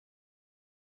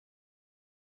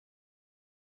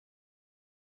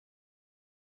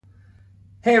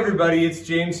Hey everybody, it's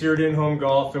James here at InHome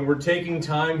Golf, and we're taking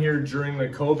time here during the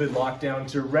COVID lockdown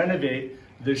to renovate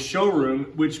the showroom,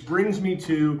 which brings me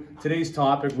to today's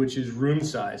topic, which is room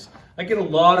size. I get a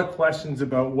lot of questions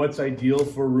about what's ideal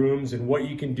for rooms and what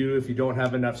you can do if you don't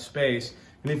have enough space.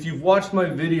 And if you've watched my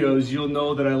videos, you'll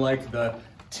know that I like the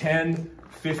 10,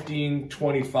 15,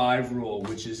 25 rule,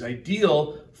 which is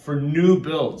ideal for new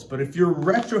builds. But if you're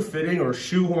retrofitting or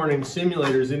shoehorning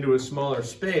simulators into a smaller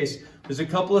space, there's a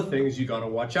couple of things you gotta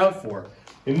watch out for.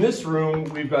 In this room,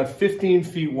 we've got 15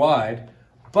 feet wide,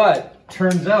 but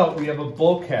turns out we have a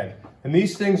bulkhead, and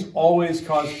these things always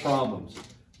cause problems.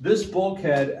 This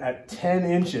bulkhead at 10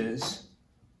 inches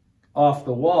off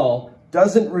the wall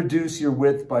doesn't reduce your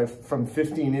width from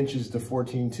 15 inches to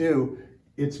 14.2.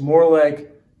 It's more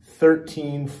like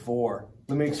 13.4.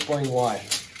 Let me explain why.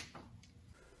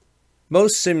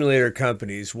 Most simulator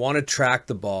companies want to track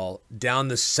the ball down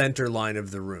the center line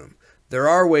of the room. There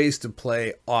are ways to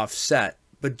play offset,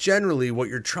 but generally what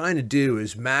you're trying to do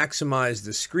is maximize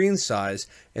the screen size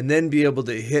and then be able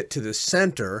to hit to the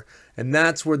center, and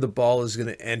that's where the ball is going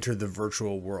to enter the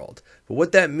virtual world. But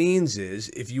what that means is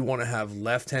if you want to have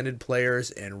left-handed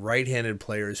players and right-handed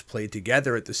players play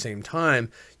together at the same time,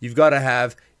 you've got to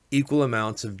have equal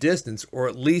amounts of distance, or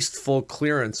at least full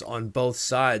clearance on both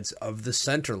sides of the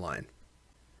center line.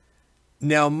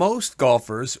 Now, most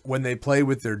golfers, when they play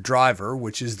with their driver,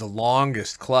 which is the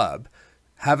longest club,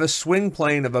 have a swing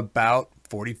plane of about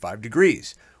 45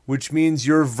 degrees, which means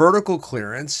your vertical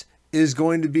clearance is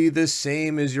going to be the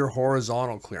same as your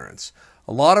horizontal clearance.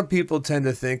 A lot of people tend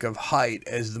to think of height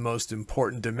as the most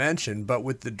important dimension, but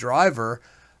with the driver,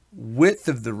 width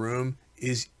of the room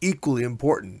is equally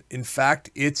important. In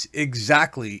fact, it's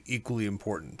exactly equally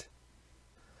important.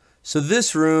 So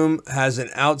this room has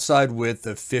an outside width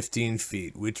of 15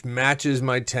 feet, which matches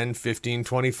my 10, 15,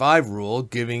 25 rule,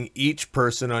 giving each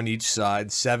person on each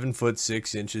side 7 foot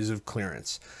 6 inches of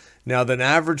clearance. Now, the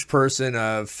average person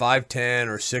of 5'10"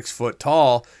 or 6 foot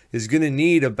tall is going to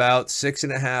need about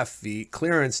 6.5 feet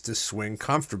clearance to swing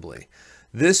comfortably.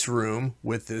 This room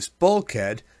with this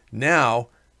bulkhead now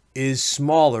is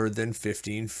smaller than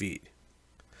 15 feet.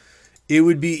 It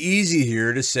would be easy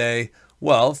here to say,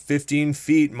 well, 15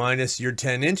 feet minus your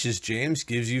 10 inches, James,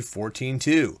 gives you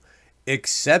 14.2,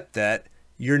 except that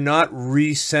you're not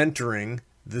recentering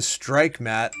the strike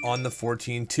mat on the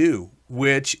 14.2,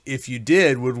 which, if you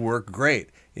did, would work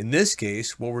great. In this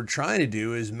case, what we're trying to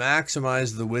do is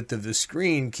maximize the width of the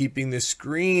screen, keeping the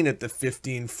screen at the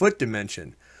 15-foot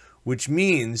dimension, which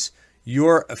means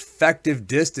your effective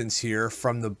distance here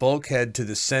from the bulkhead to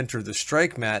the center of the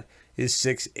strike mat is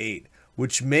 6.8.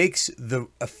 which makes the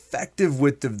effective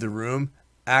width of the room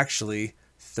actually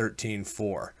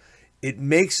 13.4. It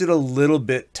makes it a little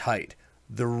bit tight.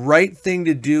 The right thing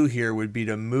to do here would be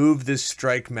to move this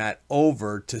strike mat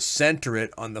over to center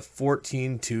it on the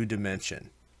 14.2 dimension.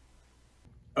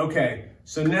 Okay,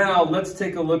 so now let's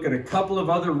take a look at a couple of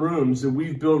other rooms that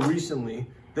we've built recently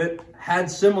that had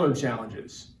similar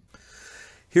challenges.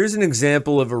 Here's an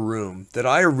example of a room that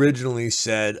I originally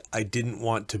said I didn't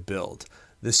want to build.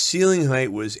 The ceiling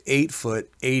height was 8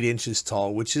 foot 8 inches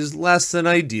tall, which is less than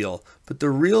ideal, but the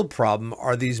real problem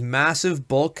are these massive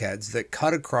bulkheads that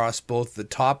cut across both the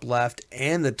top left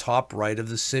and the top right of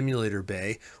the simulator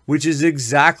bay, which is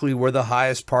exactly where the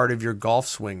highest part of your golf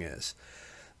swing is.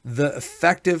 The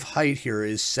effective height here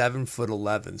is 7 foot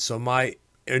 11, so my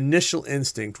initial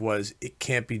instinct was it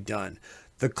can't be done.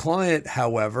 The client,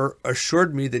 however,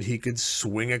 assured me that he could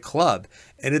swing a club,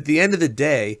 and at the end of the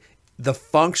day, the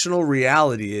functional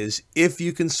reality is if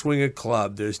you can swing a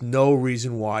club, there's no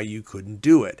reason why you couldn't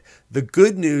do it. The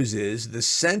good news is the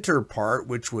center part,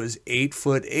 which was 8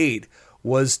 foot 8,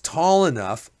 was tall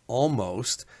enough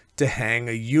almost to hang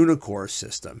a Unicore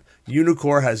system.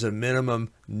 Unicore has a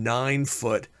minimum 9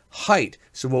 foot height.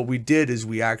 So what we did is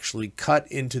we actually cut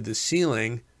into the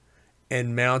ceiling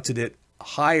and mounted it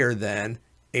higher than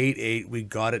 8.8. We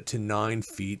got it to 9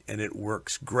 feet and it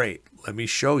works great. Let me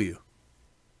show you.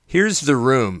 Here's the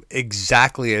room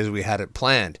exactly as we had it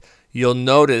planned. You'll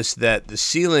notice that the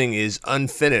ceiling is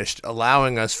unfinished,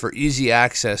 allowing us for easy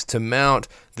access to mount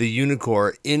the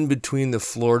Unicore in between the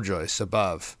floor joists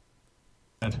above.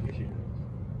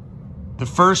 The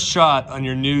first shot on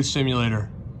your new simulator.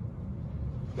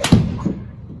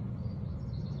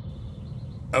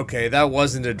 Okay, that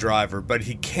wasn't a driver, but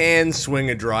he can swing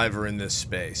a driver in this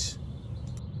space.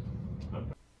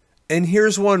 And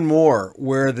here's one more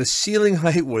where the ceiling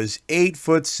height was 8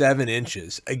 foot 7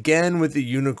 inches, again with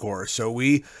the Unicore. So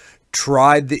we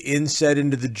tried the inset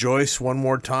into the joist one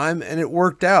more time and it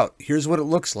worked out. Here's what it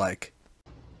looks like.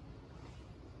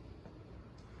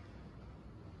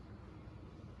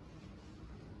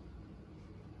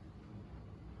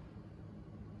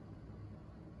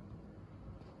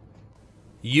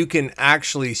 You can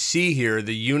actually see here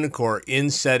the unicore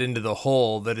inset into the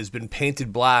hole that has been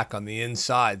painted black on the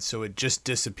inside, so it just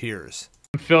disappears.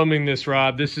 I'm filming this,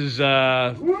 Rob. This is Woo!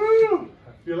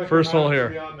 I feel like first hole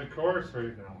here. On the course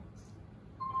right now.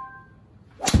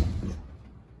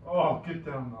 Oh, get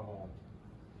down the hole.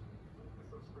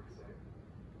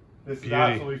 This is Beauty.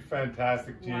 absolutely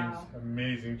fantastic, James. Wow.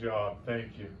 Amazing job.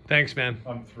 Thank you. Thanks, man.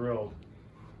 I'm thrilled.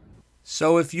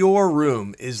 So if your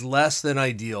room is less than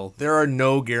ideal, there are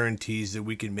no guarantees that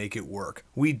we can make it work.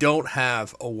 We don't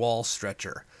have a wall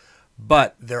stretcher,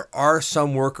 but there are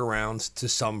some workarounds to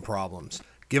some problems.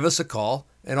 Give us a call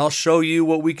and I'll show you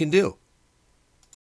what we can do.